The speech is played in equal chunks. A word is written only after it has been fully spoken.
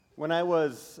When I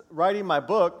was writing my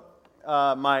book,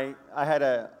 I had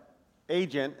a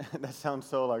agent. That sounds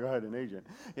so like I had an agent.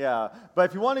 Yeah, but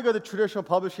if you want to go the traditional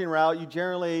publishing route, you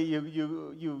generally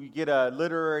you get a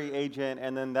literary agent,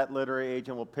 and then that literary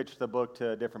agent will pitch the book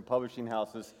to different publishing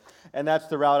houses, and that's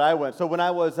the route I went. So when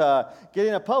I was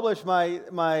getting it published,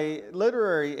 my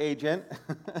literary agent,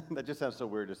 that just sounds so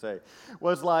weird to say,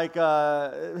 was like,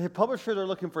 publishers are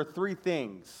looking for three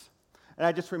things, and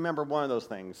I just remember one of those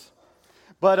things.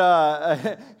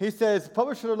 But he says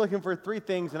publishers are looking for three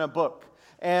things in a book.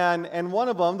 And one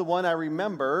of them, the one I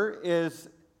remember, is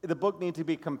the book needs to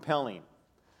be compelling.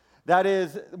 That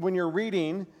is, when you're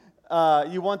reading,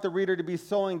 you want the reader to be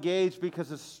so engaged because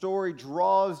the story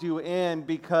draws you in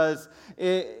because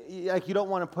you don't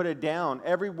want to put it down.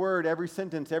 Every word, every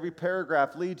sentence, every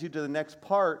paragraph leads you to the next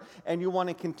part, and you want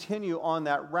to continue on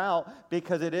that route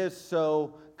because it is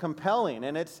so compelling.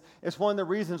 And it's one of the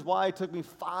reasons why it took me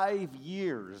 5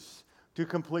 years to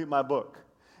complete my book.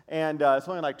 And it's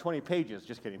only like 20 pages,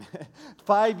 just kidding.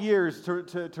 5 years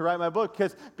to write my book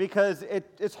because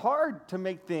it's hard to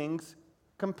make things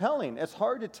compelling. It's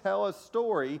hard to tell a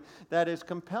story that is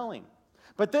compelling.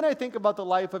 But then I think about the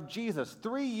life of Jesus.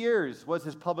 3 years was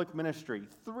his public ministry.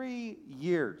 3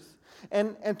 years.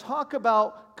 And talk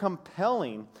about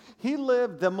compelling. He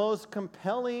lived the most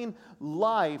compelling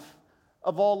life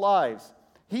of all lives.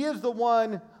 He is the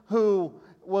one who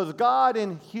was God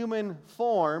in human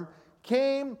form,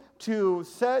 came to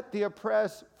set the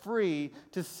oppressed free,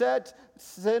 to set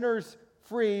sinners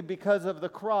free because of the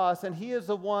cross, and he is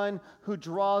the one who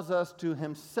draws us to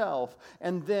himself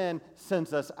and then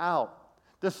sends us out.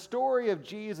 The story of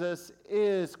Jesus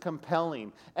is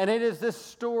compelling, and it is this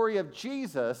story of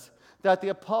Jesus that the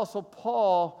Apostle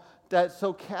Paul, that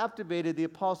so captivated the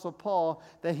Apostle Paul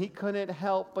that he couldn't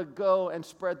help but go and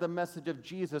spread the message of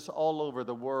Jesus all over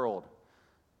the world,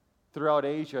 throughout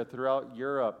Asia, throughout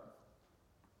Europe.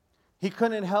 He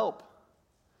couldn't help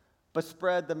but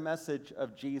spread the message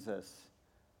of Jesus.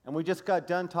 And we just got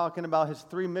done talking about his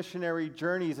 3 missionary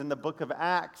journeys in the book of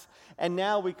Acts. And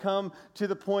now we come to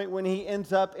the point when he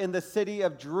ends up in the city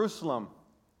of Jerusalem.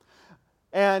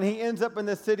 And he ends up in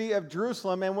the city of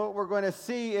Jerusalem, and what we're going to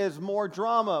see is more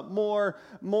drama, more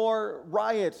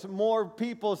riots, more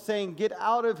people saying, get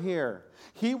out of here.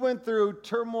 He went through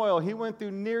turmoil. He went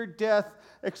through near-death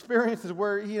experiences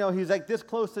where, he's like this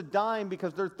close to dying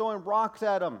because they're throwing rocks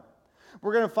at him.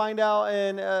 We're going to find out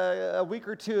in a week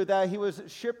or two that he was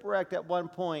shipwrecked at one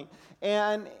point.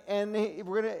 And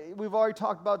we've already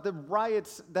talked about the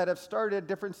riots that have started at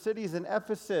different cities in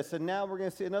Ephesus, and now we're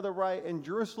going to see another riot in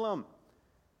Jerusalem.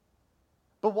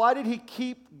 But why did he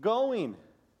keep going?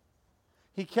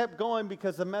 He kept going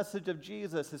because the message of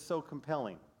Jesus is so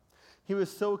compelling. He was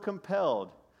so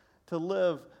compelled to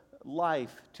live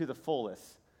life to the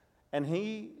fullest. And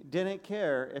he didn't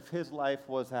care if his life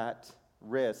was at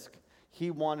risk.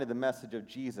 He wanted the message of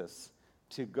Jesus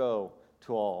to go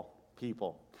to all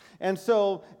people. And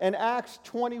so in Acts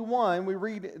 21, we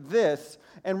read this.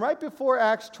 And right before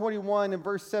Acts 21 in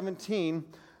verse 17,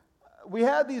 we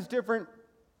have these different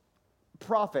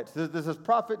prophets. There's this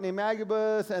prophet named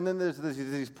Agabus, and then there's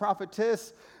these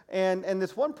prophetess, and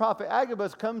this one prophet,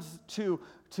 Agabus, comes to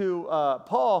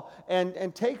Paul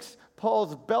and takes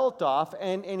Paul's belt off,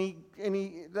 and he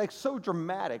like so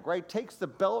dramatic, right? Takes the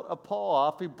belt of Paul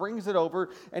off, he brings it over,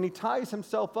 and he ties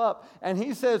himself up, and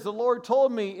he says, the Lord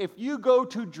told me, if you go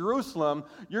to Jerusalem,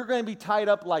 you're going to be tied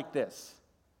up like this.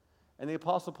 And the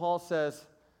Apostle Paul says,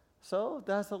 so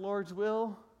that's the Lord's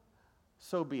will,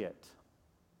 so be it.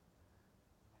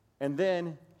 And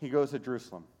then he goes to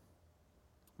Jerusalem.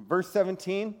 Verse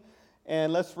 17,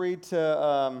 and let's read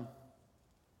to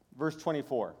verse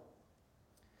 24.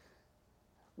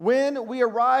 When we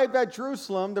arrived at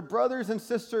Jerusalem, the brothers and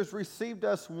sisters received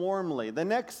us warmly. The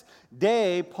next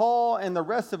day, Paul and the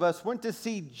rest of us went to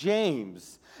see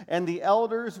James, and the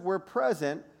elders were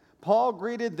present. Paul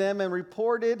greeted them and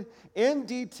reported in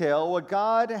detail what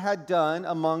God had done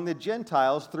among the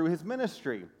Gentiles through his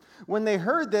ministry. When they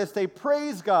heard this, they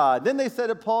praised God. Then they said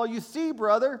to Paul, you see,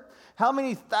 brother, how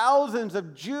many thousands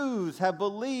of Jews have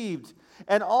believed,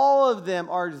 and all of them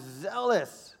are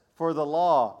zealous for the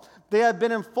law. They have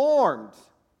been informed.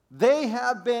 They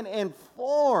have been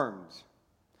informed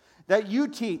that you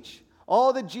teach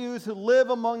all the Jews who live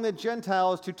among the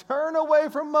Gentiles to turn away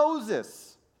from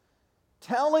Moses,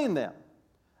 telling them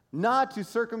not to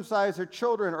circumcise their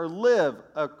children or live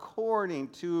according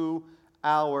to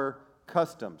our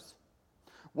customs.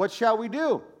 What shall we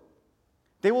do?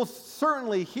 They will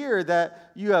certainly hear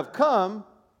that you have come,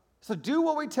 so do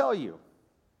what we tell you.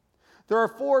 there are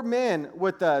 4 men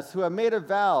with us who have made a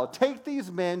vow. Take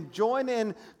these men, join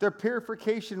in their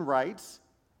purification rites,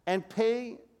 and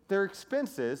pay their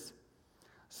expenses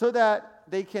so that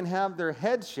they can have their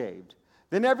heads shaved.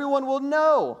 Then everyone will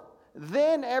know.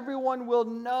 Then everyone will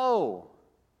know.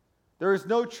 There is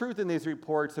no truth in these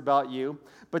reports about you,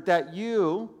 but that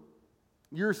you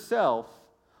yourself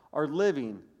are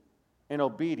living in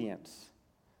obedience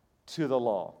to the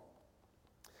law.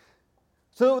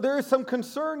 So there is some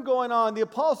concern going on. The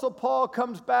Apostle Paul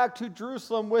comes back to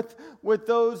Jerusalem with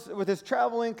his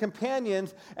traveling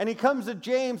companions, and he comes to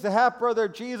James, the half-brother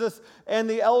of Jesus, and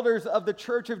the elders of the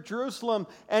church of Jerusalem,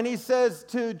 and he says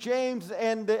to James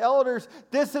and the elders,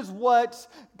 this is what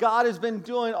God has been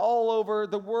doing all over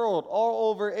the world,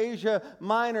 all over Asia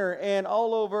Minor, and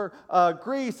all over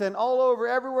Greece, and all over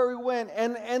everywhere we went,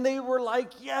 and they were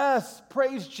like, yes,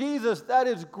 praise Jesus, that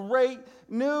is great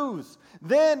news.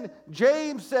 Then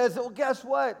James says, well, guess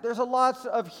what? There's a lot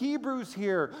of Hebrews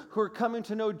here who are coming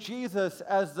to know Jesus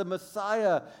as the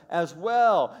Messiah as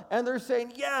well. And they're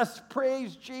saying, yes,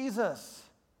 praise Jesus.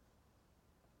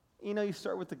 You know, you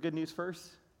start with the good news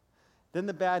first, then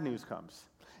the bad news comes.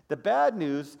 The bad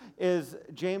news is,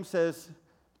 James says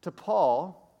to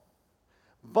Paul,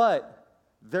 but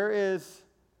there is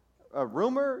a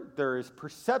rumor, there is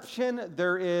perception,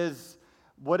 there is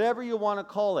whatever you want to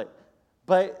call it.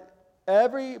 But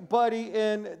everybody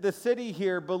in the city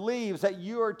here believes that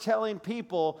you are telling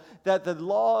people that the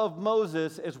law of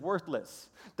Moses is worthless,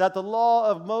 that the law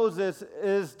of Moses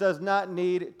does not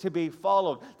need to be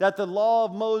followed, that the law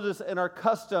of Moses and our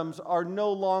customs are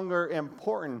no longer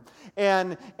important.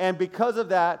 And because of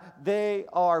that, they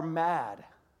are mad.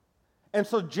 And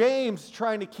so James,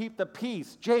 trying to keep the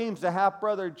peace, James, the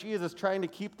half-brother of Jesus, trying to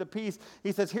keep the peace,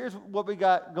 he says, here's what we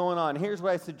got going on. Here's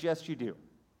what I suggest you do.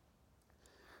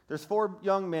 There's 4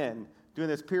 young men doing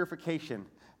this purification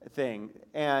thing,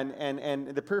 and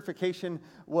the purification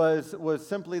was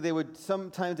simply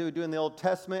sometimes they would do in the Old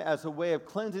Testament as a way of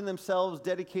cleansing themselves,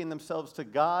 dedicating themselves to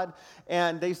God,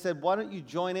 and they said, why don't you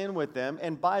join in with them?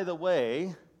 And by the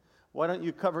way, why don't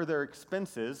you cover their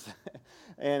expenses?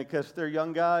 And because they're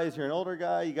young guys, you're an older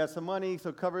guy, you got some money,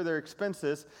 so cover their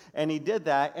expenses. And he did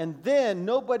that, and then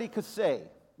no one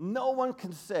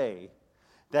can say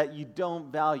that you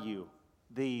don't value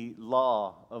the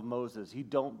law of Moses. You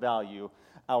don't value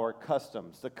our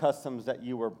customs, the customs that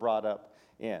you were brought up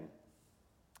in.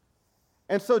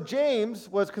 And so James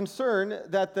was concerned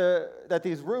that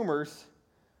these rumors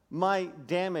might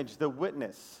damage the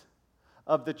witness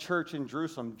of the church in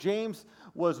Jerusalem. James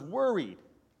was worried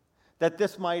that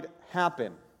this might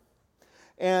happen.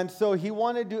 And so he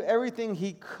wanted to do everything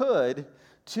he could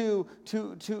to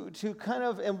kind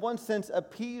of, in one sense,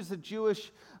 appease the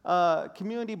Jewish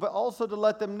community, but also to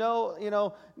let them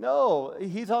know, no,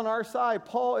 he's on our side.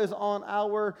 Paul is on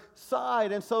our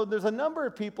side. And so there's a number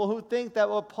of people who think that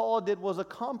what Paul did was a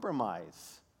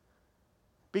compromise.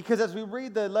 Because as we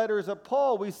read the letters of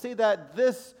Paul, we see that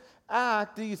this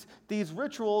act, these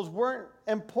rituals weren't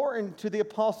important to the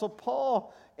Apostle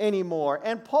Paul anymore.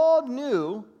 And Paul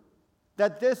knew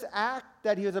that this act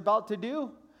that he was about to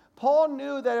do, Paul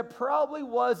knew that it probably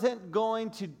wasn't going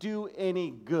to do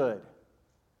any good.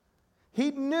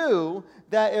 He knew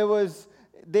that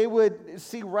they would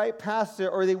see right past it,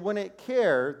 or they wouldn't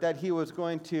care that he was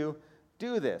going to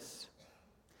do this.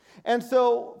 And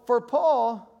so for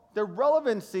Paul, the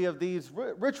relevancy of these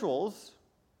rituals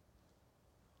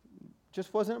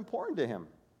just wasn't important to him.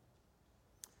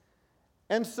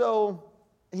 And so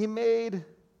he made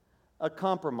a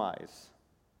compromise.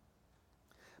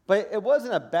 But it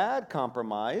wasn't a bad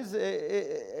compromise.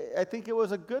 I think it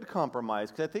was a good compromise,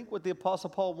 because I think what the Apostle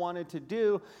Paul wanted to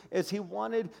do is he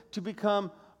wanted to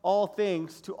become all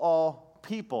things to all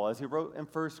people, as he wrote in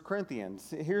 1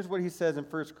 Corinthians. Here's what he says in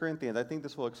 1 Corinthians. I think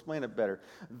this will explain it better.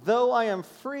 Though I am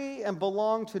free and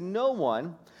belong to no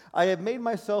one, I have made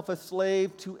myself a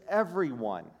slave to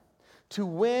everyone, to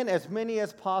win as many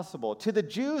as possible. To the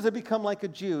Jews, I become like a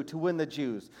Jew to win the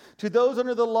Jews. To those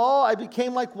under the law, I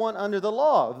became like one under the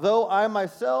law, though I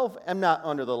myself am not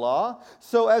under the law,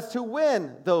 so as to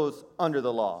win those under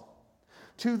the law.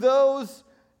 To those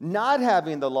not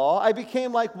having the law, I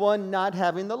became like one not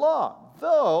having the law,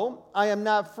 though I am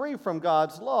not free from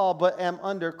God's law, but am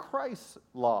under Christ's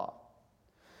law,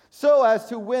 so as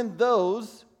to win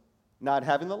those not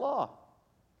having the law.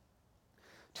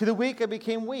 To the weak I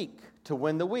became weak, to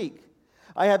win the weak.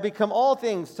 I have become all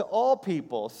things to all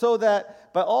people, so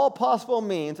that by all possible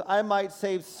means I might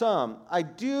save some. I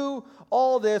do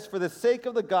all this for the sake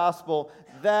of the gospel,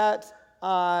 that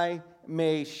I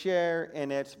may share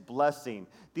in its blessing.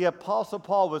 The Apostle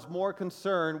Paul was more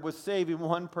concerned with saving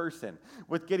one person,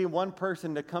 with getting one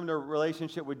person to come to a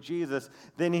relationship with Jesus,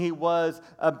 than he was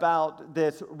about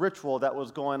this ritual that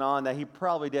was going on that he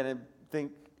probably didn't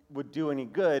think would do any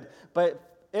good.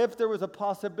 But if there was a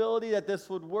possibility that this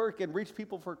would work and reach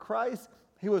people for Christ,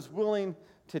 he was willing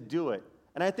to do it.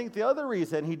 And I think the other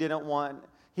reason he didn't want,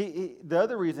 the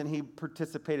other reason he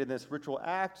participated in this ritual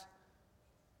act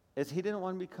is he didn't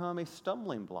want to become a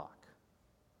stumbling block.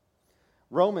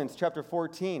 Romans chapter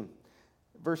 14,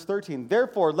 verse 13.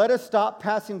 Therefore, let us stop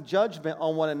passing judgment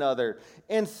on one another.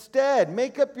 Instead,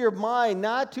 make up your mind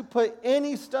not to put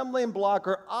any stumbling block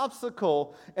or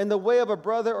obstacle in the way of a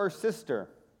brother or sister.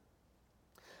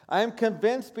 I am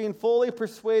convinced, being fully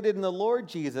persuaded in the Lord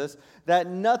Jesus, that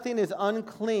nothing is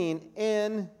unclean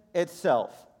in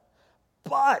itself.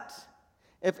 But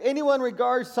if anyone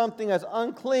regards something as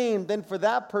unclean, then for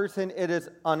that person it is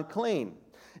unclean.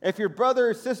 If your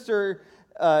brother or sister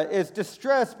is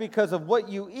distressed because of what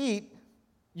you eat,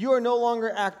 you are no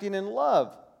longer acting in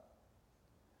love.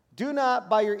 Do not,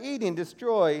 by your eating,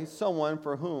 destroy someone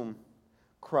for whom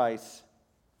Christ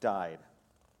died.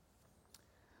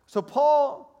 So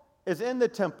Paul is in the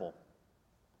temple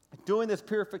doing this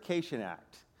purification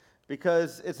act,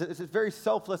 because it's a very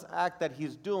selfless act that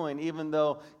he's doing, even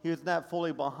though he's not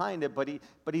fully behind it, but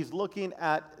he's looking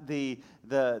at the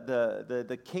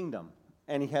kingdom,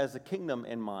 and he has the kingdom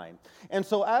in mind. And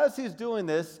so as he's doing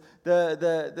this,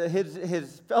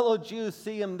 his fellow Jews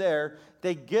see him there,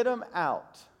 they get him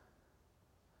out,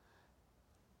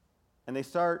 and they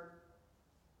start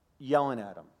yelling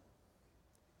at him.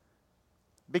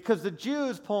 Because the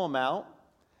Jews pull him out,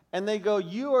 and they go,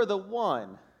 you are the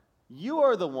one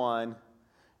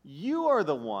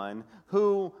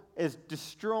who is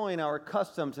destroying our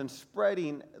customs and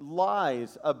spreading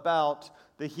lies about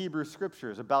the Hebrew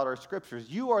Scriptures, about our Scriptures.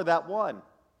 You are that one.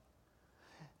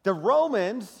 The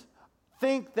Romans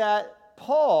think that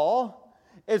Paul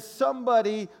is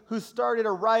somebody who started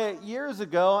a riot years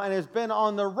ago and has been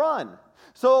on the run.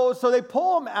 So they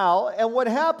pull him out, and what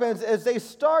happens is they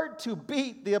start to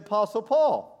beat the Apostle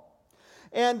Paul.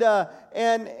 And they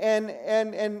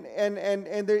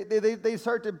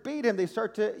start to beat him. They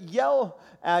start to yell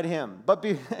at him. But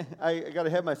I got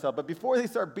ahead of myself. But before they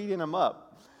start beating him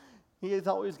up, he is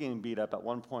always getting beat up at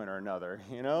one point or another,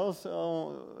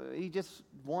 So he just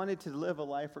wanted to live a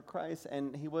life for Christ,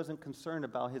 and he wasn't concerned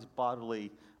about his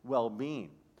bodily well-being.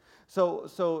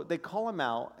 So they call him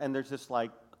out, and there's just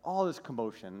like all this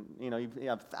commotion. You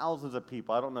have thousands of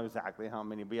people. I don't know exactly how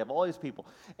many, but you have all these people.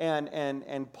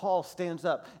 And Paul stands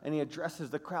up, and he addresses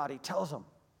the crowd. He tells them,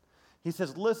 he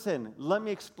says, listen, let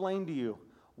me explain to you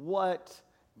what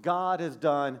God has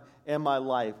done in my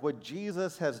life, what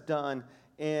Jesus has done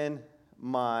in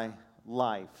my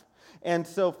life. And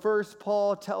so first,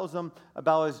 Paul tells them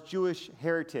about his Jewish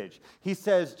heritage. He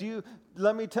says,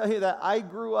 let me tell you that I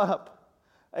grew up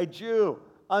a Jew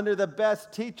under the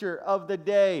best teacher of the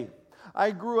day.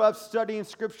 I grew up studying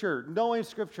Scripture, knowing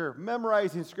Scripture,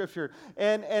 memorizing Scripture,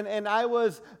 and I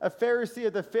was a Pharisee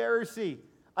of the Pharisee.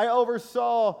 I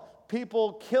oversaw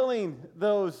people killing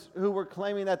those who were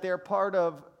claiming that they're part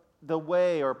of the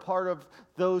way or part of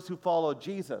those who follow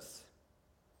Jesus.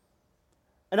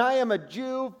 And I am a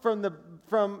Jew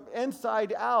from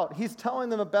inside out. He's telling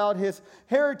them about his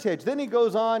heritage. Then he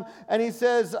goes on and he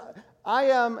says, I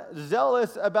am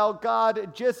zealous about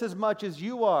God just as much as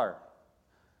you are.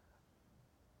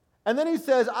 And then he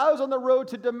says, I was on the road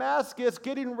to Damascus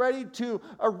getting ready to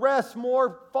arrest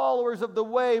more followers of the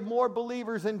way, more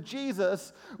believers in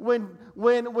Jesus, when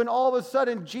all of a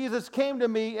sudden Jesus came to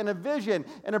me in a vision,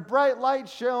 and a bright light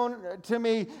shone to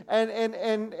me,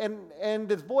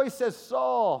 and his voice says,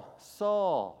 Saul,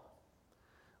 Saul,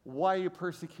 why are you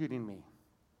persecuting me?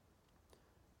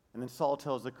 And then Saul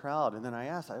tells the crowd, and then I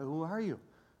ask, who are you?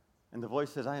 And the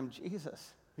voice says, I am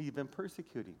Jesus, who you've been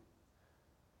persecuting.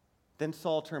 Then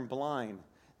Saul turned blind.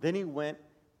 Then he went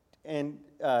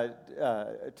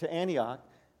to Antioch,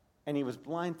 and he was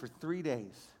blind for 3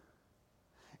 days.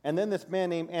 And then this man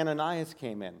named Ananias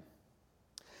came in.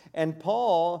 And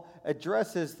Paul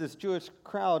addresses this Jewish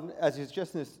crowd. As he's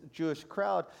addressing this Jewish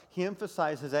crowd, he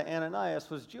emphasizes that Ananias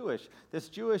was Jewish. This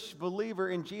Jewish believer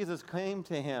in Jesus came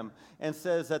to him and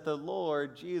says that the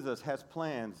Lord Jesus has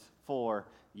plans for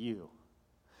you.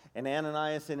 And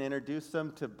Ananias then introduced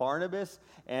them to Barnabas,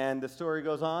 and the story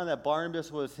goes on that Barnabas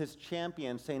was his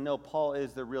champion, saying, no, Paul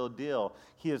is the real deal.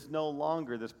 He is no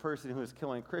longer this person who is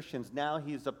killing Christians. Now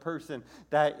he's the person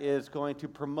that is going to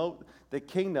promote the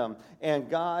kingdom, and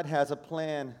God has a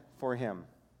plan for him.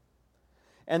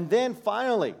 And then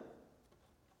finally,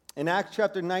 in Acts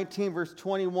chapter 19, verse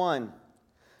 21,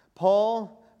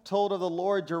 Paul told of the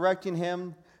Lord directing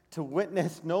him to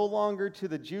witness no longer to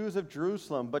the Jews of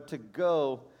Jerusalem, but to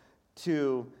go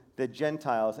to the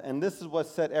Gentiles. And this is what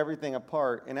set everything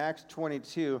apart. In Acts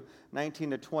 22,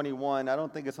 19 to 21, I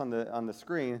don't think it's on the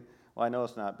screen. Well, I know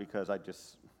it's not because I'm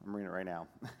reading it right now.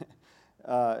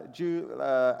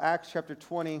 Acts chapter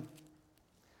 20,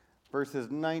 verses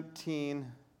 22,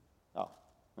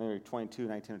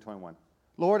 19 to 21.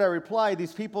 Lord, I replied,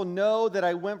 these people know that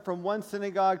I went from one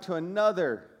synagogue to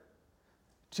another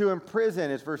to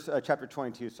imprison, is chapter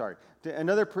 22, sorry.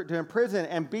 To imprison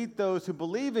and beat those who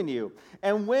believe in you.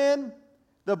 And when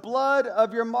the blood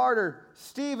of your martyr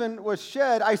Stephen was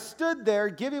shed, I stood there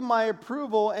giving my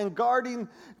approval and guarding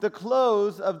the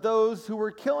clothes of those who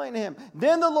were killing him.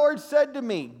 Then the Lord said to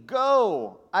me,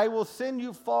 go, I will send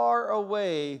you far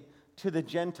away to the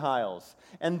Gentiles.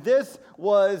 And this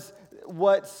was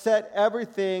what set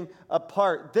everything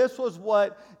apart. This was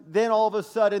what then all of a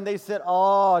sudden they said,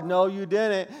 oh, no, you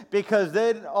didn't. Because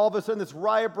then all of a sudden this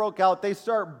riot broke out. They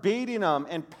start beating them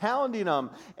and pounding them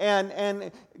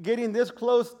and getting this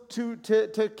close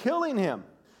to killing him.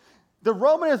 The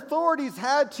Roman authorities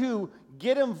had to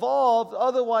get involved,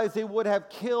 otherwise they would have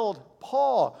killed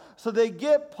Paul. So they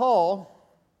get Paul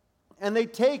and they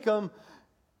take him.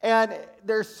 And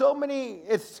there's so many,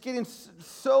 it's getting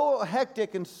so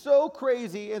hectic and so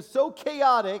crazy and so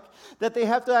chaotic that they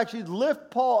have to actually lift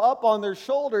Paul up on their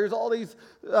shoulders, all these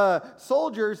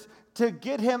soldiers, to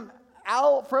get him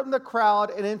out from the crowd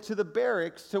and into the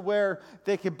barracks to where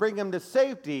they could bring him to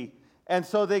safety. And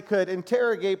so they could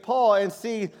interrogate Paul and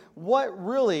see what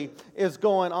really is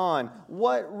going on,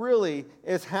 what really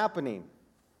is happening.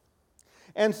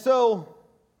 And so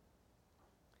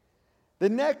the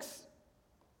next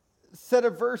set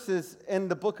of verses in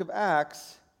the book of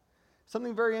Acts,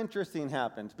 something very interesting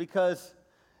happens because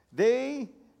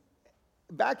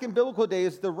back in biblical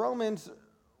days, the Romans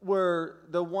were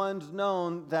the ones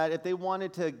known that if they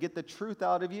wanted to get the truth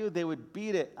out of you, they would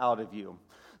beat it out of you.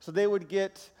 So they would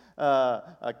get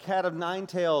a cat of nine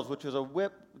tails, which was a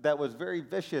whip that was very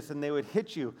vicious, and they would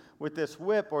hit you with this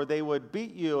whip, or they would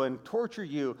beat you and torture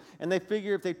you, and they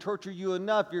figure if they torture you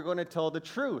enough, you're going to tell the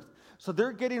truth. So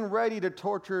they're getting ready to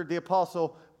torture the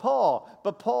Apostle Paul.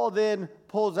 But Paul then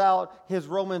pulls out his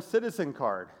Roman citizen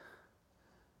card.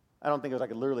 I don't think it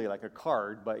was literally like a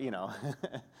card, but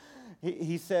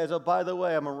he says, oh, by the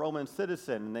way, I'm a Roman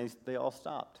citizen. And they all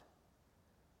stopped.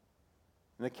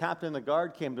 And the captain of the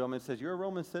guard came to him and says, you're a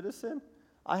Roman citizen?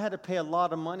 I had to pay a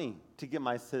lot of money to get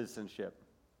my citizenship.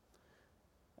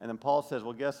 And then Paul says,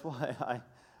 well, guess what?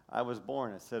 I was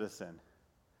born a citizen.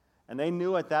 And they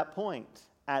knew at that point,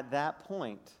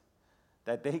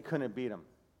 that they couldn't beat him.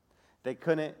 They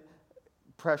couldn't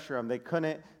pressure him. They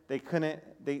couldn't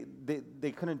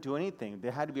do anything.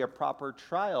 There had to be a proper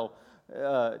trial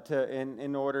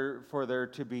in order for there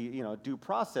to be due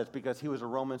process, because he was a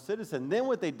Roman citizen. Then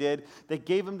what they did, they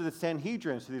gave him to the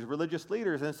Sanhedrin, to these religious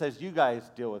leaders, and it says, you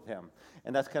guys deal with him.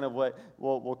 And that's kind of what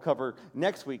we'll cover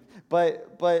next week.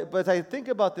 But as I think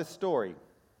about this story,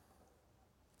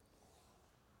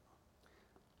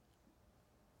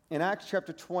 in Acts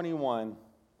chapter 21,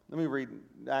 let me read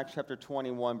Acts chapter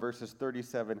 21, verses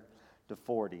 37 to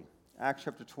 40. Acts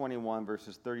chapter 21,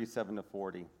 verses 37 to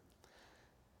 40.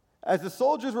 As the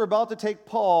soldiers were about to take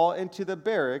Paul into the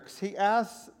barracks, he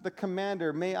asked the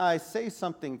commander, may I say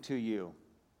something to you?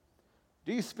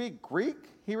 Do you speak Greek?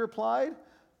 He replied.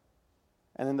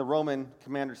 And then the Roman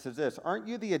commander says this, aren't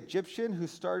you the Egyptian who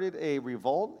started a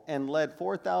revolt and led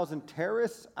 4,000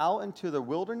 terrorists out into the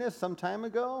wilderness some time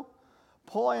ago?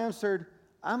 Paul answered,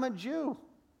 I'm a Jew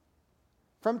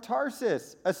from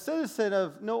Tarsus, a citizen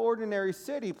of no ordinary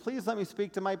city. Please let me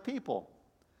speak to my people.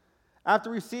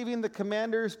 After receiving the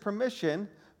commander's permission,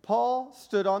 Paul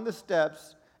stood on the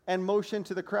steps and motioned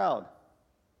to the crowd.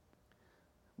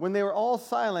 When they were all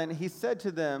silent, he said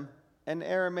to them in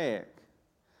Aramaic,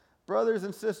 brothers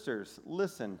and sisters,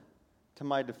 listen to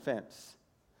my defense.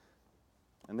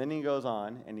 And then he goes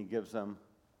on and he gives them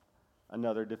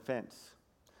another defense.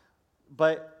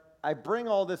 But I bring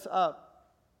all this up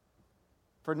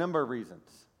for a number of reasons.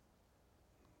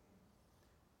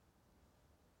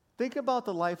 Think about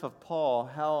the life of Paul,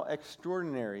 how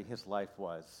extraordinary his life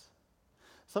was.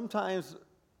 Sometimes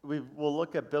we'll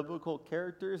look at biblical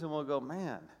characters and we'll go,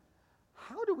 man,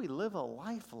 how do we live a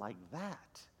life like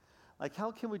that? Like,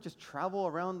 how can we just travel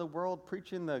around the world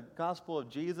preaching the gospel of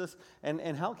Jesus?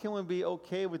 And how can we be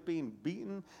okay with being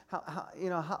beaten?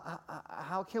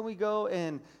 How can we go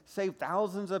and save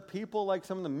thousands of people like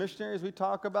some of the missionaries we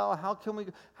talk about?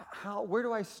 Where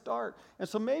do I start? And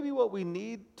so maybe what we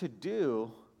need to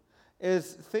do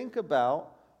is think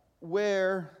about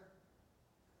where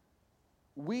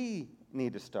we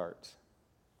need to start.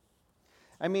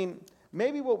 I mean,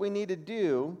 maybe what we need to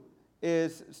do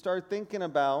is start thinking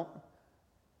about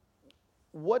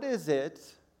what is it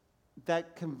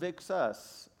that convicts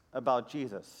us about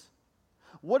Jesus?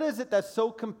 What is it that's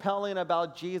so compelling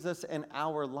about Jesus in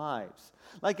our lives?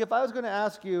 Like if I was going to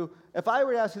ask you, if I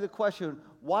were to ask you the question,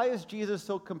 why is Jesus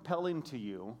so compelling to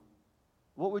you?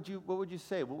 What would you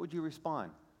say? What would you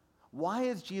respond? Why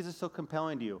is Jesus so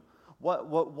compelling to you?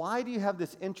 Why do you have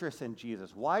this interest in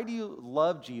Jesus? Why do you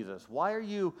love Jesus? Why are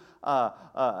you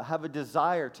have a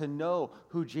desire to know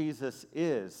who Jesus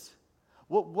is?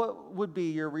 What would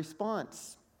be your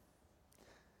response?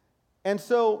 And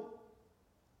so,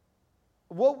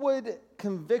 what would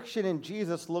conviction in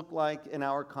Jesus look like in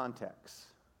our context?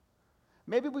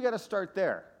 Maybe we got to start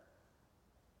there.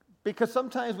 Because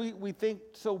sometimes we think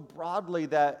so broadly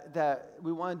that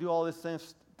we want to do all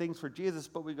these things for Jesus,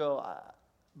 but we go,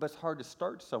 but it's hard to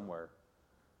start somewhere.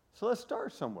 So let's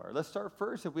start somewhere. Let's start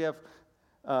first. If we have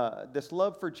this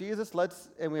love for Jesus,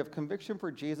 and we have conviction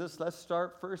for Jesus, let's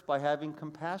start first by having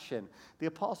compassion. The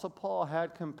Apostle Paul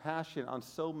had compassion on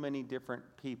so many different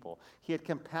people. He had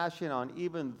compassion on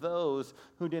even those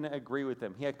who didn't agree with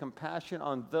him. He had compassion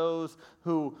on those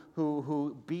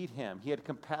who beat him. He had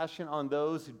compassion on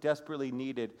those who desperately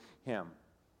needed him.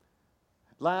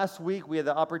 Last week, we had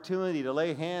the opportunity to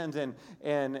lay hands and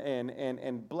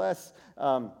bless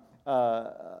a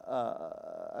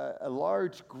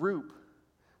large group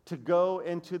to go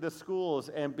into the schools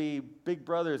and be big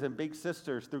brothers and big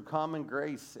sisters through Common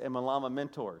Grace and Malama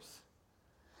Mentors.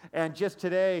 And just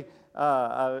today,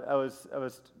 I was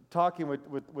talking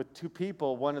with two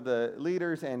people, one of the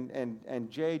leaders and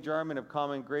Jay Jarman of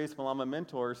Common Grace Malama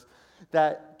Mentors,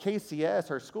 that KCS,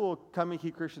 our school, Coming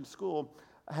Key Christian School,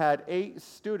 had 8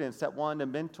 students that wanted to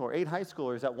mentor, 8 high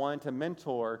schoolers that wanted to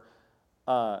mentor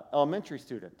elementary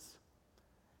students.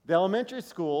 The elementary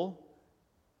school,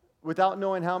 without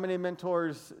knowing how many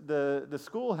mentors the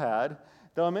school had,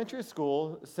 the elementary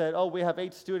school said, oh, we have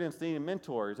 8 students needing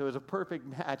mentors. It was a perfect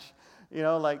match,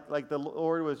 like the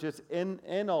Lord was just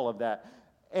in all of that.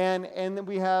 And then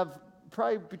we have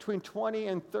probably between 20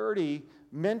 and 30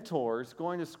 mentors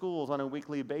going to schools on a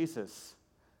weekly basis.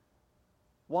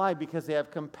 Why? Because they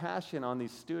have compassion on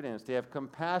these students. They have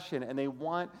compassion and they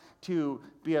want to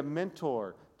be a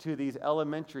mentor to these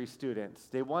elementary students.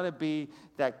 They want to be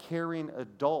that caring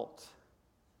adult.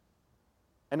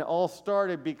 And it all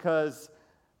started because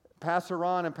Pastor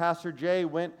Ron and Pastor Jay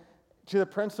went to the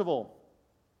principal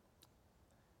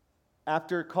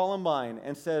after Columbine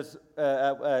and says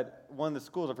at one of the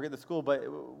schools, I forget the school, but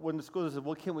one of the schools said,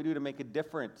 what can we do to make a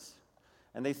difference?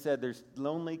 And they said, there's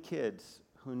lonely kids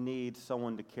who need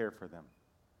someone to care for them.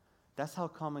 That's how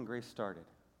Common Grace started.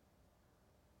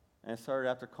 And it started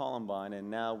after Columbine, and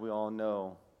now we all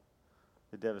know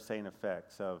the devastating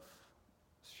effects of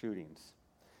shootings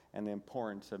and the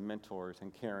importance of mentors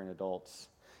and caring adults.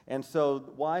 And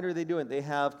so why do they do it? They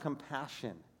have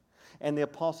compassion. And the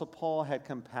Apostle Paul had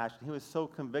compassion. He was so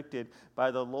convicted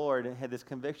by the Lord and had this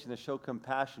conviction to show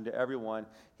compassion to everyone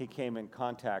he came in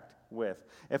contact with.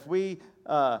 If we,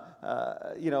 so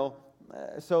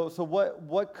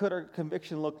what could our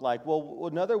conviction look like? Well,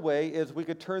 another way is we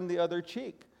could turn the other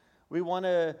cheek. We want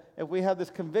to, if we have this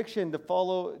conviction to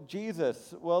follow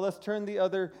Jesus, well, let's turn the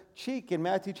other cheek. In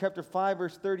Matthew chapter 5,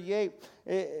 verse 38,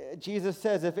 Jesus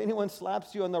says, if anyone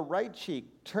slaps you on the right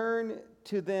cheek, turn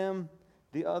to them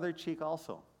the other cheek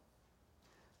also.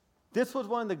 This was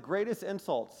one of the greatest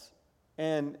insults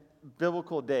in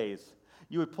biblical days.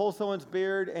 You would pull someone's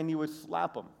beard and you would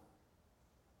slap them.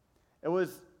 It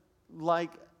was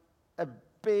like a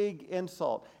big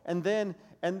insult. And then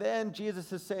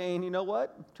Jesus is saying, you know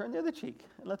what? Turn the other cheek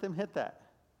and let them hit that.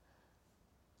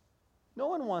 No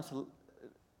one wants to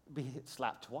be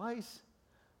slapped twice.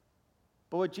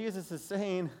 But what Jesus is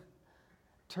saying,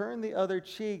 turn the other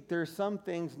cheek. There are some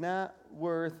things not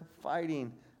worth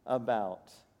fighting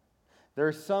about. There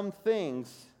are some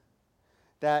things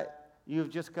that you've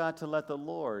just got to let the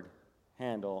Lord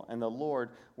handle and the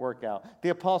Lord work out. The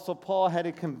Apostle Paul had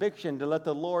a conviction to let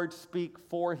the Lord speak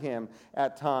for him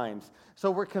at times.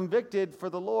 So we're convicted for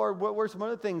the Lord. What were some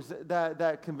other things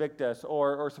that convict us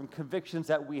or some convictions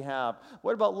that we have?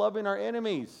 What about loving our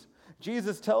enemies?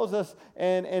 Jesus tells us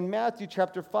in Matthew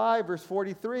chapter 5, verse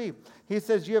 43, he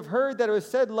says, you have heard that it was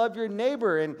said, love your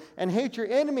neighbor and hate your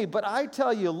enemy. But I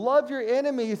tell you, love your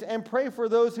enemies and pray for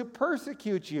those who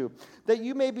persecute you, that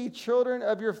you may be children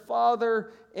of your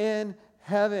Father in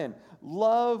heaven.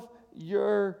 Love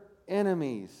your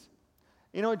enemies.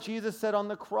 You know what Jesus said on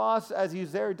the cross as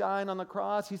he's there dying on the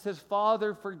cross? He says,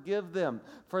 Father, forgive them,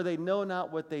 for they know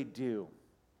not what they do.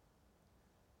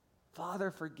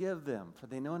 Father, forgive them, for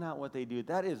they know not what they do.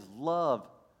 That is love.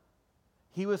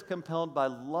 He was compelled by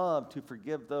love to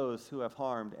forgive those who have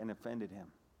harmed and offended him.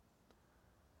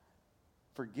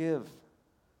 Forgive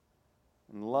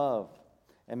and love.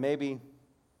 And maybe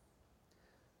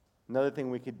another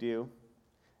thing we could do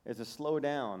is to slow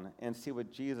down and see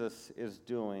what Jesus is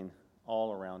doing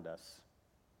all around us.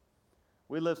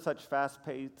 We live such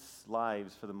fast-paced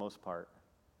lives for the most part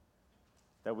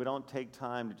that we don't take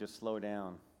time to just slow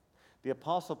down. The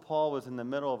Apostle Paul was in the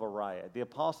middle of a riot. The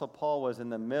Apostle Paul was in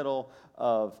the middle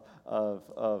of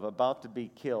about to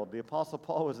be killed. The Apostle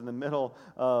Paul was in the middle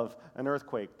of an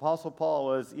earthquake. Apostle Paul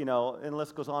was, and the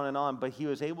list goes on, but he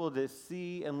was able to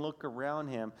see and look around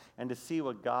him and to see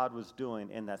what God was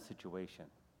doing in that situation.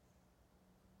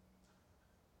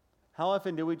 How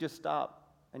often do we just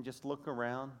stop and just look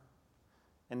around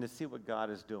and to see what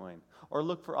God is doing? Or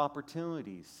look for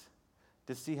opportunities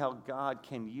to see how God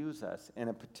can use us in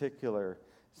a particular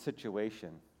situation.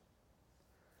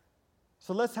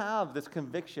 So let's have this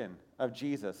conviction of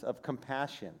Jesus, of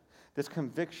compassion, this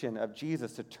conviction of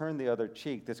Jesus to turn the other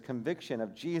cheek, this conviction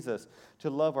of Jesus to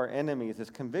love our enemies,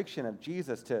 this conviction of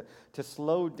Jesus to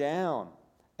slow down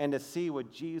and to see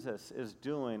what Jesus is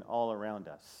doing all around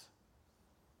us.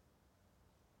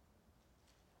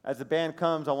 As the band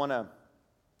comes, I want to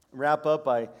wrap up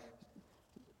by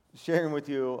sharing with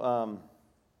you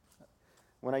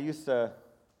when I used to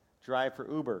drive for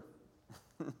Uber.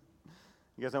 You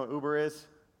guys know what Uber is?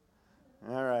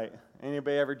 All right.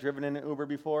 Anybody ever driven in an Uber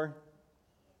before?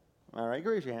 All right,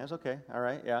 raise your hands. Okay. All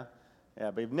right. Yeah.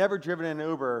 Yeah, but you've never driven in an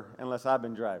Uber unless I've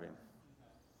been driving.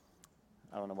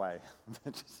 I don't know why.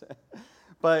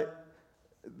 But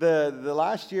the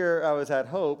last year I was at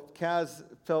Hope, Kaz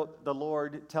felt the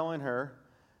Lord telling her,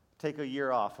 take a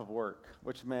year off of work,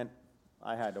 which meant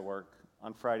I had to work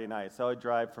on Friday night. So I'd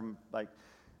drive from like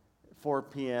 4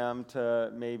 p.m.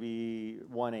 to maybe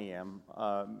 1 a.m.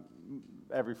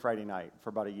 Every Friday night for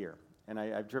about a year. And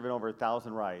I've driven over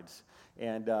 1,000 rides,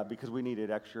 and because we needed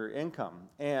extra income.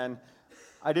 And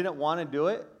I didn't want to do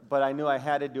it, but I knew I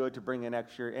had to do it to bring in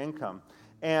extra income.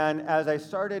 And as I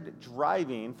started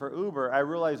driving for Uber, I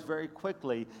realized very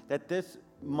quickly that this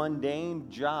mundane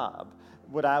job,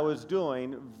 what I was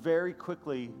doing, very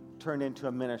quickly turned into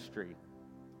a ministry.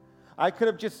 I could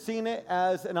have just seen it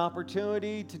as an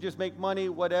opportunity to just make money,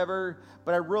 whatever,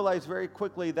 but I realized very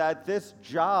quickly that this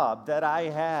job that I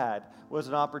had was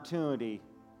an opportunity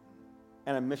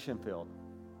and a mission field.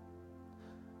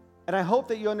 And I hope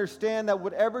that you understand that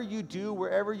whatever you do,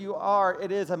 wherever you are,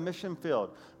 it is a mission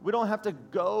field. We don't have to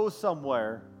go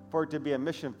somewhere for it to be a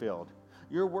mission field.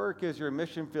 Your work is your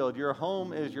mission field. Your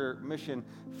home is your mission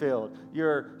field.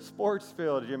 Your sports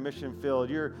field is your mission field.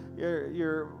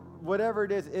 Your whatever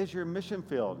it is your mission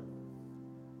field.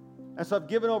 And so I've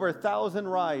given over 1,000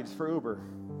 rides for Uber.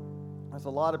 That's a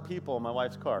lot of people in my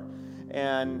wife's car,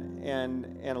 and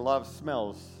a lot of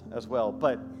smells as well.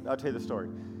 But I'll tell you the story.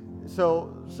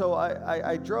 So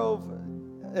I drove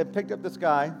and picked up this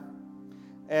guy,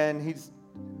 and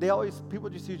people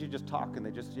just usually just talk,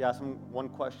 and you ask them one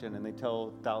question and they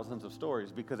tell thousands of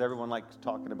stories because everyone likes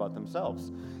talking about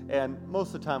themselves. And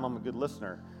most of the time I'm a good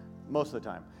listener, most of the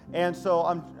time. And so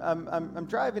I'm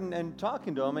driving and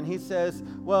talking to him, and he says,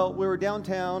 well, we were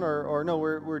downtown, we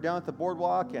were down at the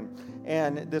boardwalk,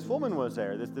 and this woman was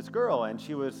there, this girl, and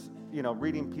she was,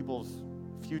 reading people's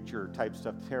future type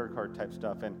stuff, tarot card type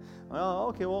stuff, and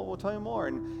okay, well, we'll tell you more.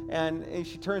 And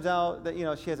she turns out that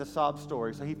she has a sob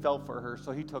story, so he fell for her,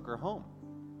 so he took her home.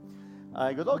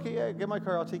 He goes, okay, yeah, get my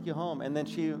car, I'll take you home. And then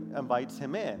she invites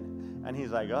him in, and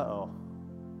he's like, uh-oh.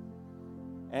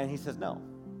 And he says no.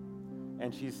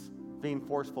 And she's being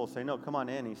forceful, saying, no, come on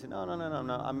in. And he said, no,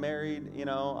 I'm married,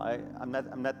 I'm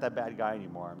not that bad guy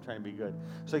anymore. I'm trying to be good.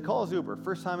 So he calls Uber.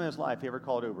 First time in his life he ever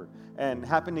called Uber, and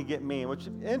happened to get me, which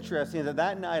is interesting is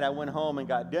that night I went home and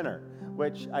got dinner,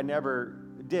 which I never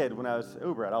did when I was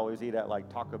Uber. I'd always eat at like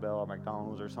Taco Bell or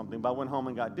McDonald's or something, but I went home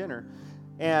and got dinner.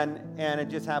 And it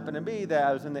just happened to be that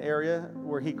I was in the area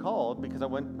where he called because I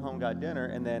went home, got dinner,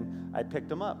 and then I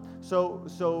picked him up.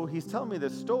 So he's telling me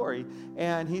this story,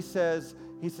 and he says,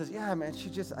 yeah, man,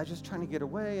 I just trying to get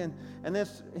away. And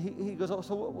this, he goes, oh,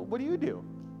 so what do you do?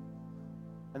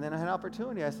 And then I had an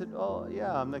opportunity. I said, oh,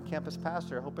 yeah, I'm the campus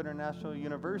pastor at Hope International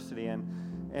University.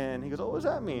 And he goes, oh, what does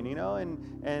that mean,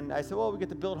 And I said, well, we get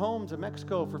to build homes in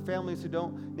Mexico for families who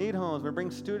don't need homes. We bring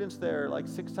students there like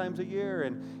 6 times a year.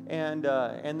 And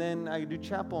then I do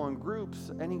chapel in groups.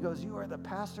 And he goes, you are the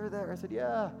pastor there? I said,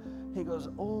 yeah. He goes,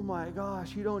 oh, my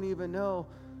gosh, you don't even know.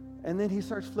 And then he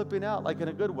starts flipping out, like in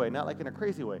a good way, not like in a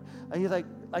crazy way. And he's like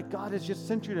God has just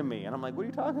sent you to me. And I'm like, what are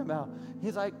you talking about?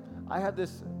 He's like, I have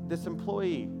this this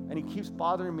employee, and he keeps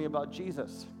bothering me about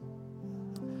Jesus.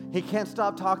 He can't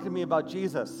stop talking to me about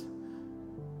Jesus.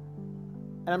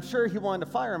 And I'm sure he wanted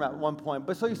to fire him at one point,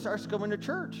 but so he starts going to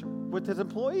church with his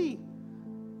employee.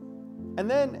 And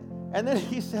then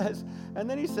he says,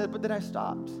 but then I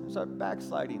stopped. I started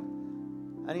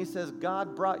backsliding. And he says,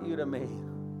 God brought you to me.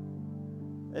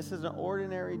 This is an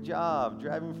ordinary job,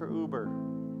 driving for Uber.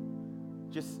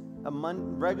 Just a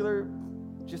regular,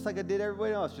 just like I did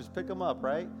everybody else, just pick them up,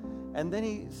 right? And then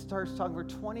he starts talking for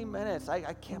 20 minutes.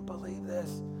 I can't believe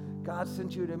this. God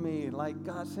sent you to me. Like,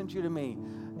 God sent you to me.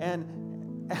 And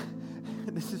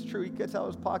this is true. He gets out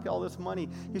of his pocket all this money.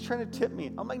 He's trying to tip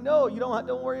me. I'm like, no,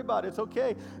 don't worry about it. It's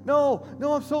okay. No,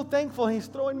 I'm so thankful. And he's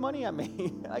throwing money at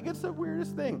me. Like, it's the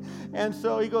weirdest thing. And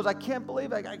so he goes, I can't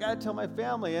believe it. I got to tell my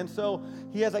family. And so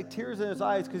he has like tears in his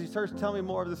eyes because he starts telling me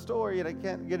more of the story. And I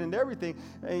can't get into everything,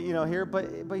 here.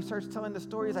 But he starts telling the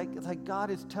story. It's like God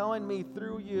is telling me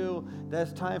through you that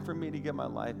it's time for me to get my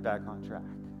life back on track.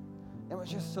 It was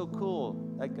just so cool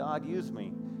that God used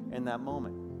me in that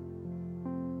moment.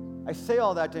 I say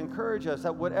all that to encourage us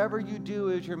that whatever you do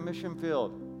is your mission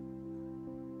field.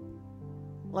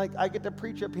 Like, I get to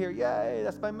preach up here. Yay,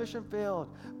 that's my mission field.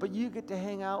 But you get to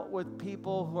hang out with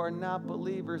people who are not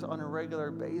believers on a regular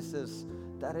basis.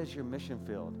 That is your mission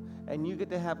field. And you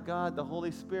get to have God, the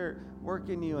Holy Spirit, work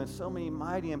in you in so many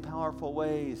mighty and powerful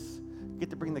ways. You get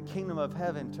to bring the kingdom of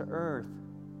heaven to earth.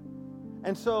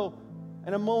 And so,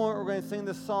 in a moment, we're going to sing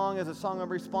this song as a song of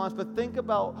response. But think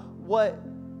about what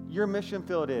your mission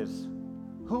field is,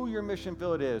 who your mission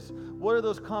field is. What are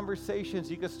those conversations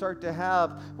you can start to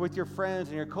have with your friends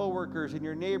and your coworkers and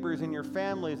your neighbors and your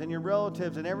families and your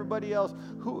relatives and everybody else?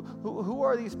 Who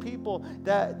are these people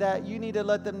that you need to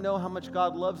let them know how much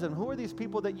God loves them? Who are these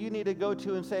people that you need to go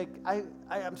to and say, I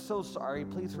am so sorry,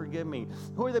 please forgive me?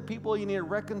 Who are the people you need to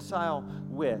reconcile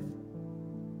with?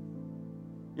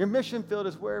 Your mission field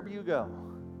is wherever you go.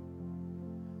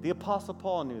 The Apostle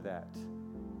Paul knew that.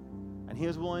 And he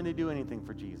was willing to do anything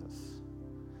for Jesus.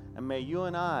 And may you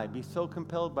and I be so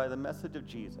compelled by the message of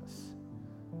Jesus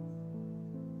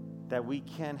that we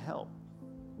can't help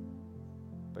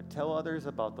but tell others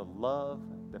about the love,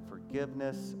 the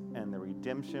forgiveness, and the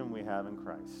redemption we have in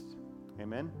Christ.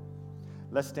 Amen?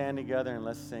 Let's stand together and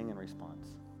let's sing in response.